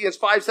 Corinthians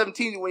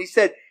 5:17 when he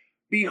said,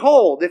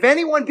 behold, if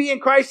anyone be in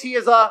Christ, he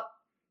is a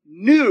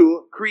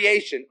new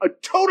creation. A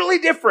totally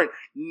different,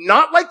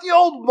 not like the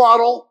old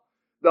model,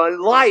 the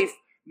life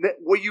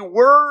where you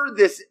were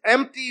this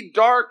empty,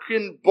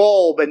 darkened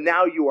bulb, and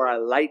now you are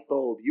a light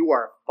bulb. You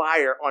are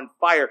fire on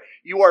fire.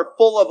 You are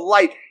full of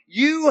light.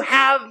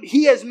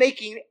 He is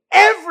making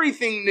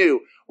everything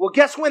new. Well,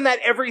 guess when that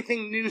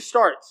everything new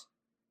starts?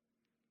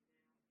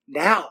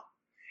 Now.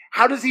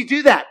 How does he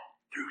do that?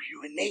 Through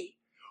you and me.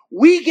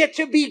 We get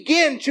to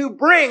begin to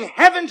bring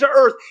heaven to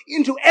earth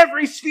into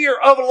every sphere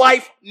of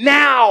life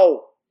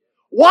now.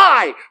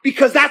 Why?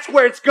 Because that's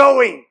where it's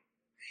going.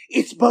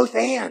 It's both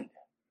and.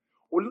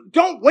 Well,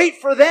 don't wait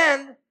for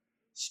then.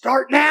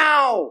 Start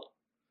now.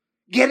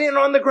 Get in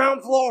on the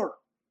ground floor.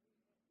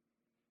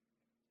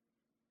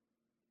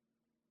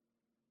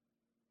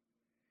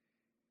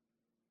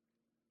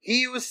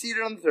 He was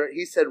seated on the throne.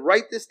 He said,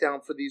 write this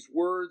down, for these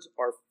words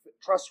are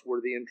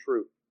trustworthy and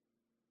true.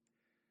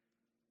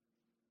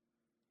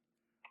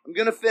 I'm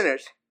going to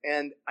finish,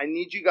 and I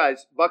need you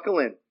guys, buckle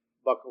in.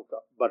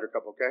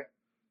 Buttercup, okay?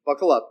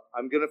 Buckle up.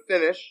 I'm going to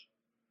finish,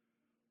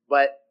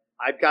 but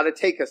I've got to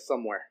take us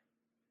somewhere.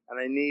 And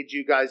I need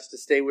you guys to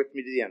stay with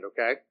me to the end,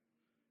 okay?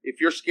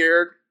 If you're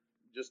scared,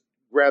 just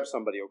grab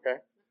somebody, okay?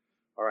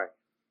 All right.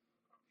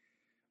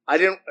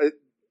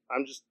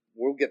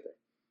 We'll get there.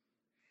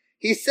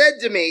 He said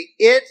to me,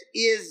 it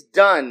is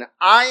done.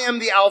 I am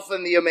the Alpha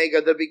and the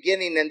Omega, the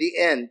beginning and the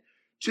end.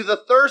 To the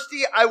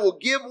thirsty, I will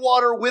give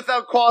water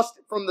without cost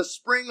from the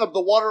spring of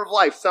the water of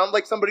life. Sound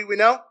like somebody we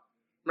know?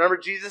 Remember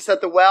Jesus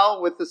at the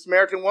well with the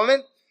Samaritan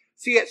woman?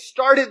 See, it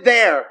started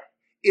there.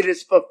 It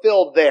is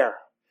fulfilled there.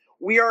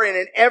 We are in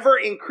an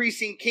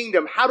ever-increasing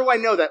kingdom. How do I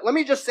know that? Let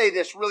me just say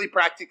this really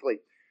practically.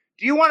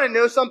 Do you want to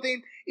know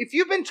something? If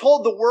you've been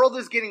told the world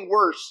is getting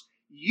worse,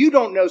 you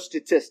don't know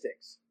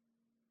statistics.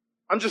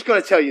 I'm just going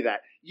to tell you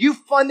that. You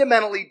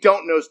fundamentally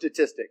don't know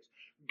statistics.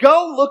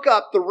 Go look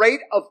up the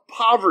rate of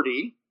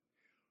poverty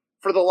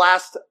for the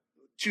last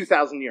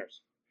 2,000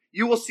 years.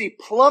 You will see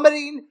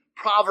plummeting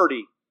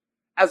poverty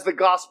as the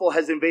gospel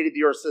has invaded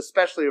the earth,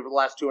 especially over the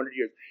last 200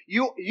 years.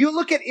 You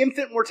look at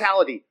infant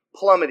mortality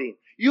plummeting.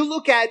 You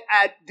look at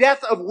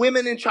death of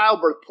women in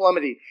childbirth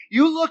plummeting.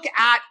 You look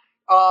at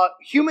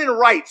human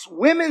rights,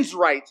 women's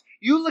rights.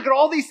 You look at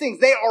all these things.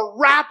 They are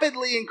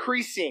rapidly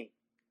increasing.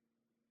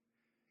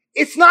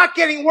 It's not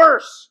getting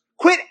worse.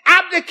 Quit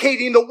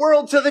abdicating the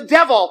world to the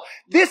devil.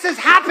 This has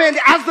happened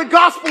as the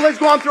gospel has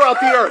gone throughout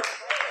the earth.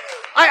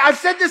 I've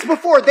said this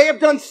before. They have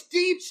done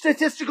steep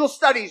statistical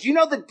studies. You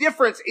know the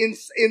difference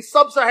in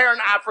sub-Saharan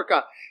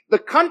Africa. The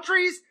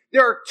countries,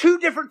 there are two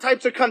different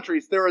types of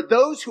countries. There are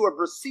those who have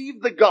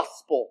received the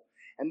gospel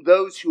and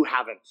those who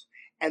haven't.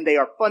 And they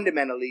are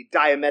fundamentally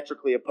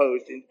diametrically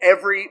opposed in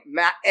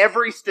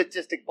every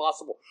statistic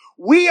possible.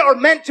 We are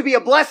meant to be a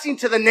blessing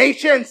to the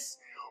nations,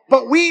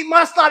 but we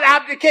must not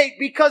abdicate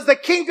because the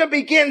kingdom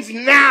begins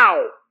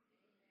now.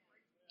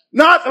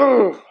 Not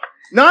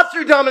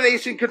through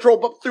domination control,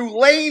 but through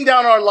laying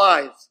down our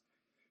lives,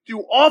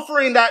 through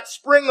offering that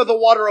spring of the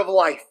water of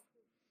life.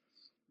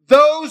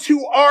 Those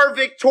who are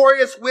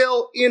victorious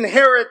will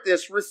inherit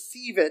this,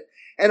 receive it,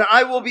 and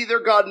I will be their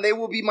God and they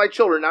will be my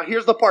children. Now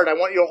here's the part. I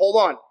want you to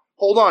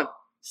hold on.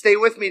 Stay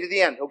with me to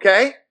the end,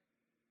 okay?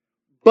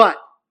 But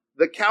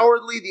the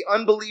cowardly, the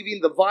unbelieving,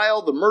 the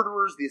vile, the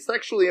murderers, the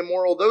sexually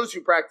immoral, those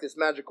who practice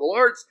magical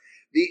arts,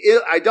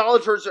 the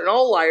idolaters and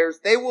all liars,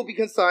 they will be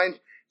consigned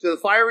to the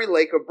fiery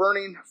lake of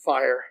burning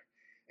fire.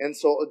 And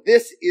so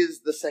this is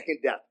the second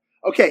death.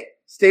 Okay,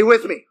 stay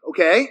with me,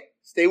 okay?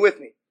 Stay with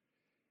me.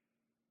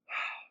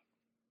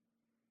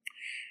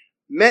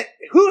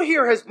 Who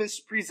here has been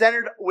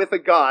presented with a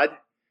God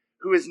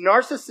who is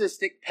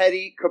narcissistic,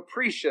 petty,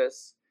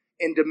 capricious,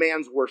 and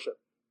demands worship?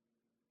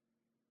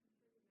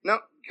 No,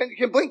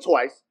 can blink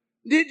twice.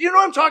 Do you know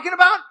what I'm talking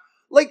about?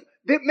 Like,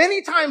 that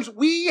many times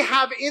we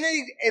have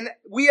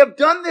we have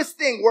done this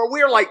thing where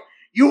we're like,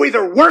 you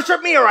either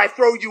worship me or I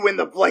throw you in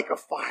the lake of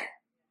fire.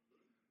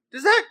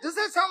 Does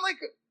that sound like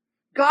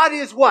God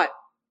is what?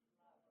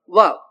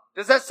 Love.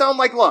 Does that sound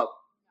like love?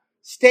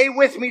 Stay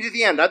with me to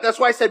the end. That's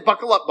why I said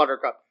buckle up,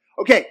 Buttercup.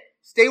 Okay,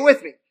 stay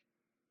with me.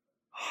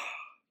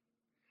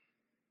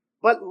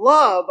 But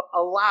love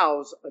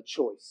allows a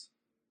choice.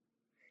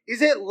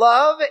 Is it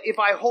love if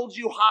I hold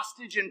you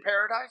hostage in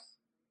paradise?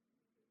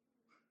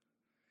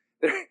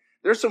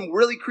 There's some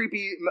really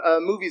creepy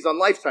movies on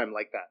Lifetime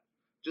like that.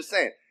 Just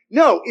saying.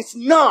 No, it's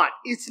not.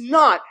 It's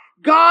not.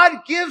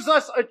 God gives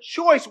us a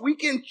choice. We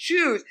can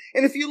choose.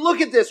 And if you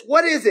look at this,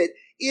 what is it?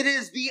 It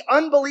is the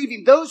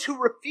unbelieving, those who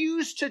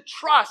refuse to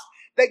trust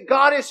that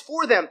God is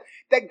for them,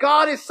 that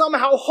God is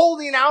somehow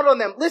holding out on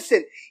them.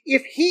 Listen,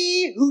 if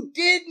he who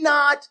did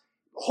not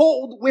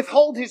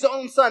withhold his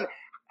own son,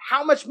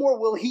 how much more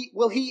will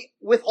he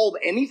withhold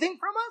anything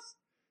from us?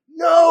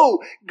 No,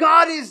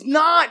 God is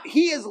not.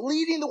 He is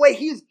leading the way.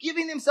 He is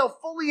giving himself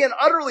fully and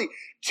utterly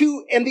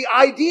to, and the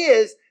idea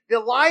is, the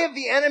lie of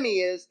the enemy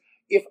is,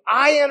 if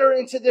I enter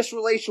into this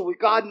relation with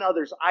God and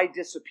others, I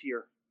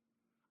disappear.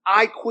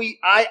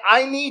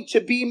 I need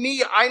to be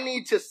me. I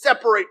need to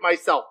separate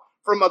myself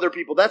from other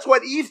people. That's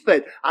what Eve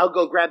said. I'll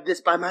go grab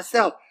this by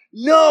myself.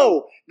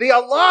 No, the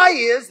lie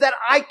is that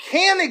I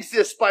can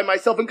exist by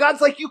myself. And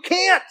God's like, you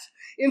can't.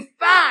 In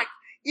fact,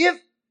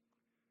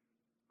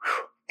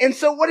 and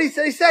so what did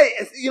he say?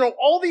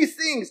 All these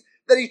things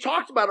that he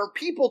talked about are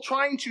people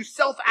trying to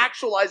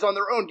self-actualize on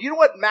their own. Do you know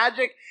what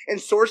magic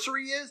and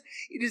sorcery is?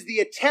 It is the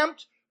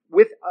attempt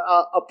with,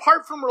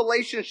 apart from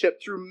relationship,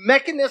 through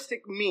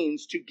mechanistic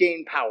means to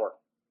gain power.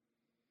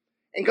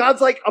 And God's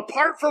like,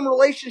 apart from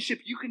relationship,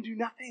 you can do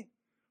nothing.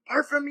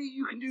 Apart from me,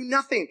 you can do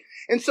nothing.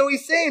 And so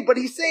he's saying,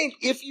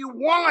 if you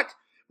want,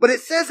 but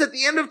it says at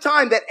the end of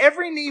time that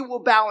every knee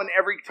will bow and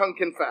every tongue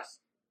confess.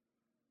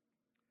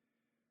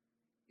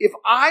 If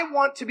I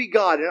want to be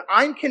God and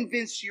I'm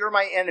convinced you're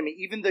my enemy,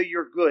 even though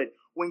you're good,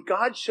 when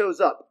God shows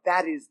up,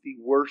 that is the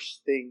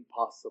worst thing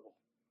possible.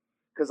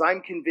 Because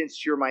I'm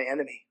convinced you're my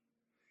enemy.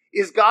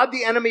 Is God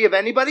the enemy of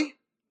anybody?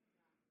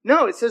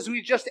 No, it says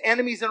we're just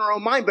enemies in our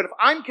own mind. But if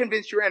I'm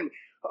convinced you're enemy.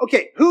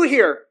 Okay, who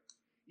here,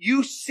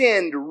 you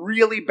sinned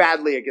really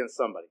badly against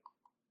somebody?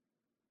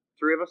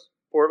 3 of us?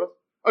 4 of us?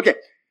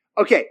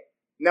 Okay.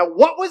 Now,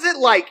 what was it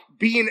like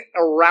being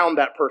around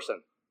that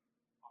person?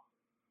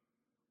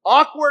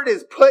 Awkward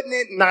is putting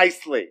it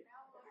nicely.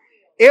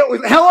 It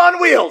was hell on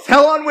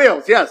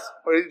wheels, yes.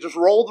 It just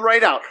rolled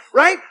right out,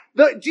 right?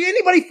 Do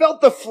anybody felt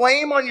the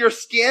flame on your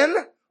skin?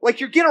 Like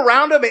you get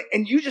around them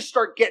and you just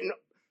start getting,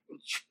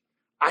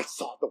 I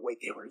saw the way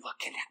they were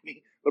looking at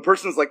me. The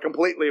person's like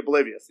completely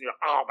oblivious.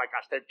 Oh my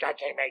gosh, they're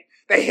judging me.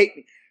 They hate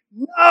me.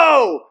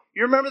 No!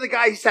 You remember the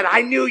guy who said,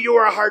 I knew you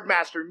were a hard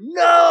master.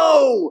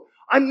 No!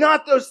 I'm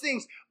not those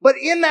things. But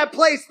in that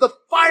place, the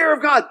fire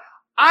of God,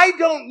 I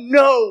don't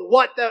know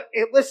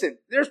listen,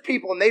 there's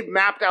people and they've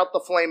mapped out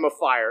the flame of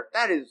fire.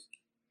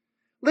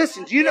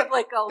 Listen, do you know,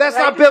 that's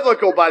not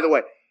biblical, by the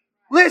way.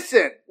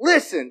 Listen,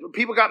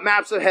 people got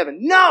maps of heaven.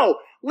 No,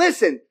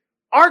 listen,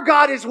 our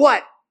God is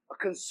what? A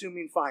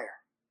consuming fire.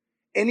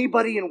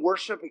 Anybody in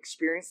worship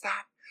experience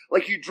that?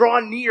 Like you draw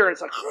near and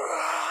it's like,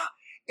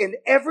 and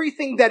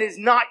everything that is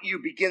not you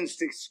begins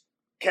to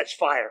catch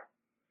fire.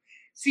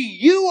 See,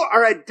 you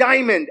are a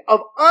diamond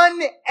of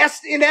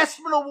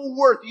inestimable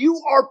worth.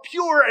 You are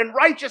pure and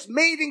righteous,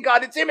 made in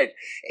God's image.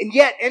 And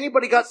yet,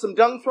 anybody got some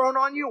dung thrown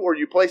on you or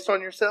you placed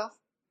on yourself?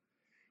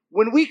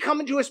 When we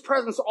come into his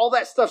presence, all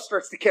that stuff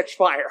starts to catch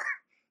fire.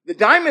 The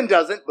diamond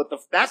doesn't, but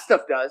that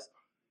stuff does.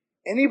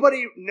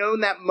 Anybody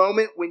known that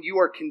moment when you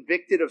are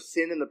convicted of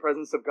sin in the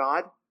presence of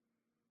God?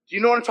 Do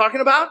you know what I'm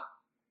talking about?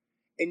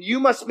 And you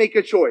must make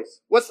a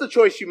choice. What's the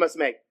choice you must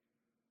make?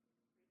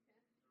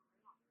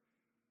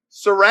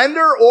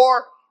 Surrender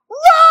or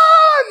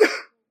run,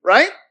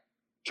 right?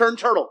 Turn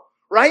turtle,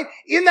 right?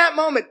 In that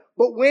moment.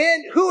 But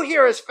who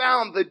here has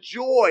found the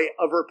joy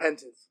of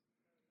repentance?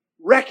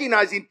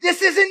 Recognizing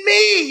this isn't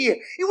me.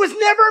 It was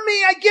never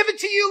me. I give it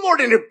to you, Lord.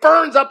 And it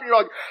burns up and you're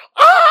like,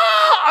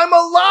 I'm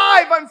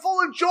alive. I'm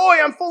full of joy.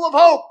 I'm full of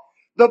hope.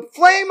 The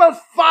flame of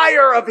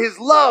fire of his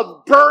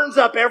love burns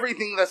up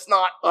everything that's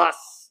not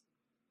us.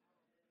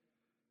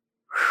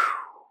 Whew.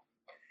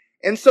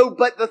 And so,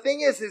 but the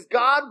thing is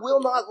God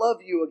will not love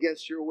you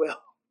against your will.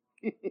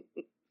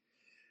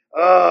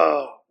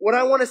 What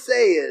I want to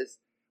say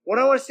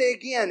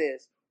again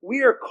is,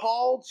 we are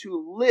called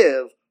to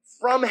live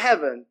from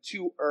heaven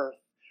to earth.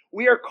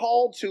 We are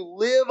called to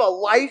live a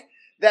life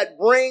that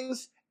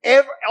brings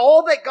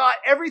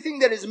everything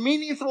that is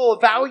meaningful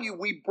of value,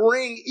 we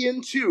bring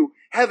into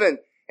heaven.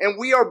 And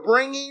we are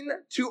bringing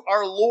to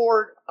our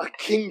Lord a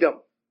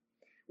kingdom.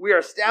 We are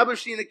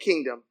establishing a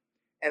kingdom,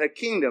 and a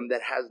kingdom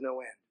that has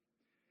no end.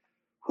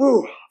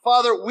 Whew.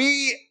 Father,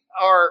 we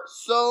are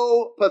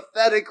so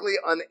pathetically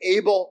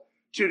unable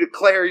to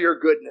declare your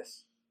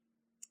goodness.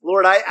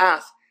 Lord, I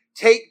ask,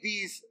 take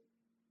these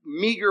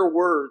meager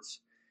words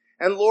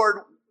and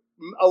Lord,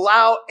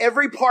 allow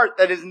every part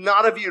that is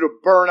not of you to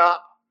burn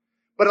up,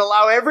 but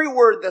allow every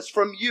word that's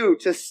from you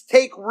to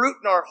take root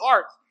in our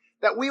hearts,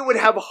 that we would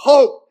have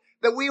hope,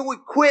 that we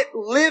would quit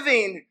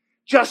living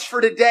just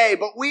for today,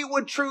 but we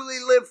would truly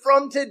live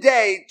from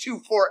today to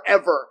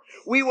forever.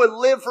 We would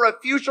live for a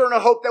future and a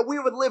hope, that we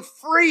would live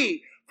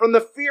free from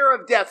the fear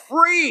of death,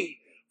 free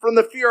from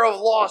the fear of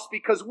loss,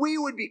 because we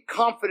would be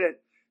confident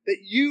that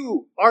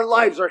our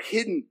lives are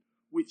hidden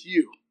with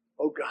you,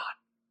 oh God.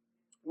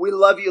 We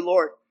love you,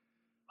 Lord.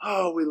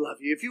 Oh, we love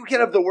you. If you can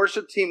have the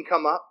worship team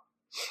come up.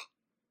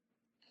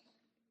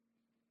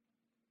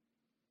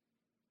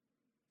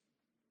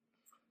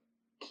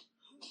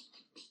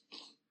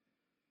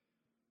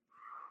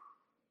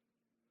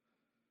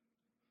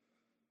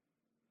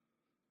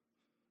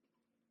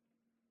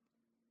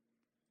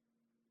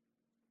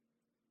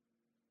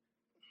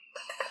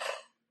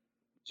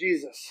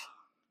 Jesus.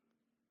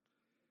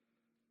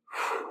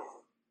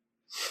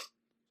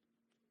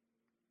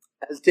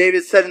 As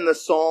David said in the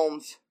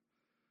Psalms,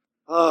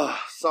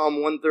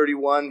 Psalm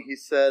 131, he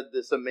said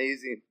this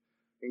amazing,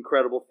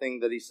 incredible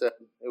thing that he said.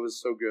 It was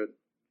so good.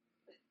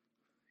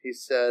 He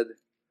said,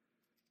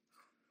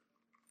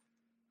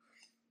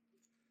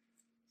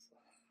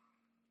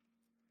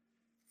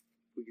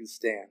 We can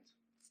stand.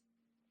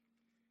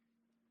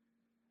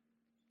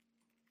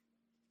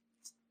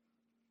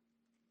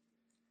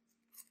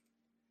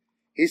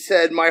 He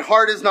said, "My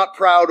heart is not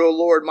proud, O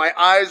Lord. My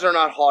eyes are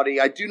not haughty.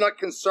 I do not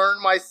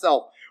concern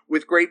myself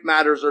with great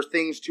matters or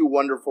things too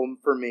wonderful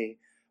for me.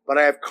 But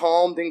I have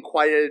calmed and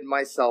quieted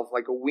myself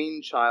like a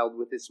weaned child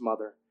with its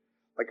mother.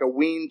 Like a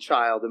weaned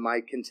child am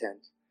I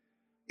content.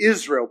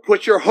 Israel,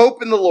 put your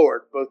hope in the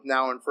Lord, both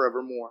now and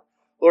forevermore."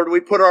 Lord, we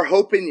put our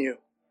hope in you.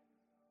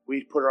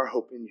 We put our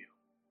hope in you.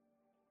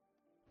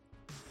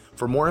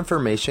 For more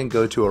information,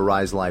 go to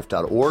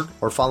ariselife.org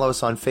or follow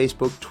us on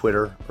Facebook,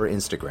 Twitter, or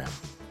Instagram.